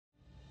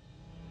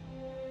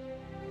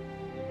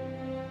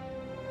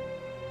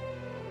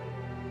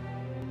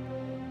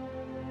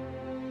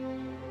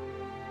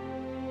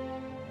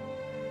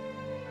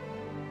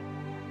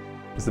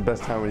It's the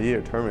best time of the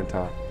year, tournament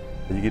time.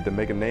 You get to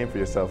make a name for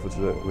yourself,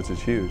 which is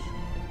huge.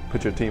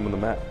 Put your team on the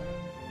map.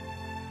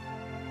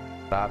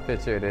 I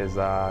picture it as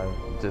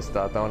just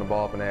throwing the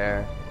ball up in the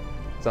air,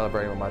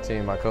 celebrating with my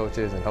team, my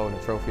coaches, and holding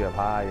the trophy up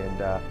high,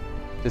 and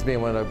just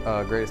being one of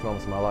the greatest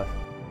moments of my life.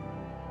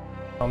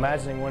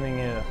 Imagining winning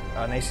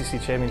an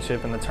ACC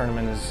championship in the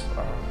tournament is,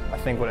 I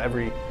think, what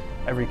every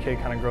kid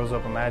kind of grows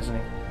up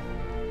imagining.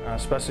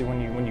 Especially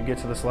when you get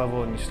to this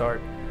level and you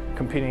start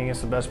competing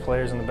against the best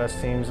players and the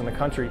best teams in the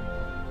country.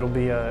 It'll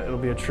be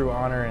a true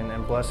honor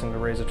and blessing to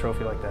raise a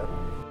trophy like that.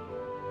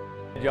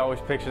 You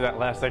always picture that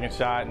last-second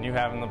shot and you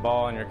having the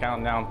ball and you're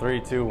counting down 3,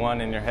 2, 1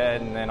 in your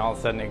head, and then all of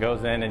a sudden it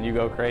goes in and you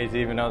go crazy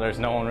even though there's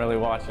no one really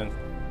watching.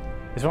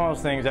 It's one of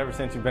those things ever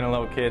since you've been a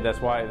little kid,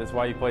 that's why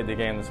you played the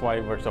game, that's why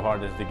you worked so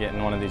hard, is to get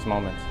in one of these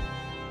moments.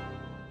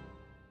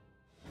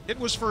 It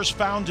was first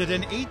founded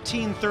in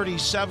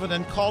 1837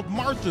 and called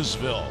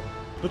Marthasville,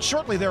 but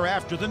shortly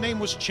thereafter the name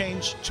was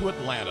changed to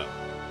Atlanta.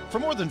 For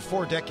more than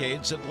 4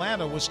 decades,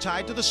 Atlanta was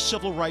tied to the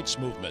civil rights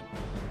movement,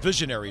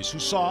 visionaries who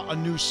saw a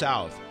new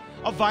South,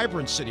 a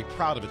vibrant city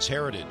proud of its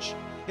heritage.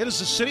 It is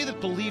a city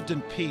that believed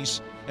in peace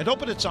and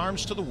opened its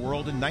arms to the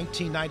world in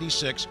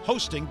 1996,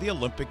 hosting the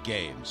Olympic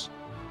Games.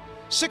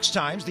 6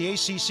 times the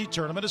ACC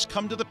tournament has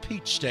come to the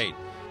Peach State.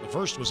 The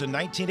first was in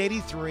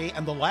 1983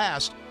 and the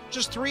last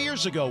just 3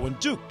 years ago when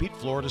Duke beat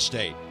Florida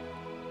State.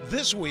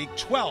 This week,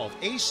 12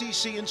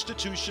 ACC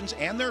institutions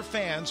and their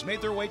fans made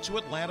their way to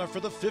Atlanta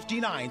for the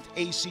 59th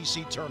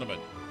ACC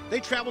tournament. They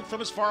traveled from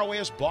as far away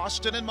as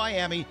Boston and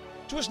Miami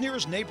to as near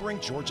as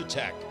neighboring Georgia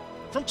Tech,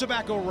 from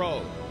Tobacco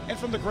Road, and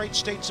from the great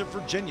states of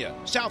Virginia,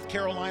 South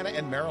Carolina,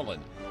 and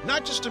Maryland,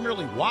 not just to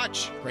merely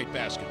watch great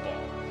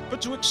basketball,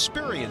 but to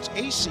experience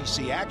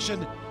ACC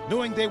action,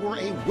 knowing they were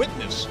a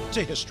witness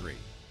to history.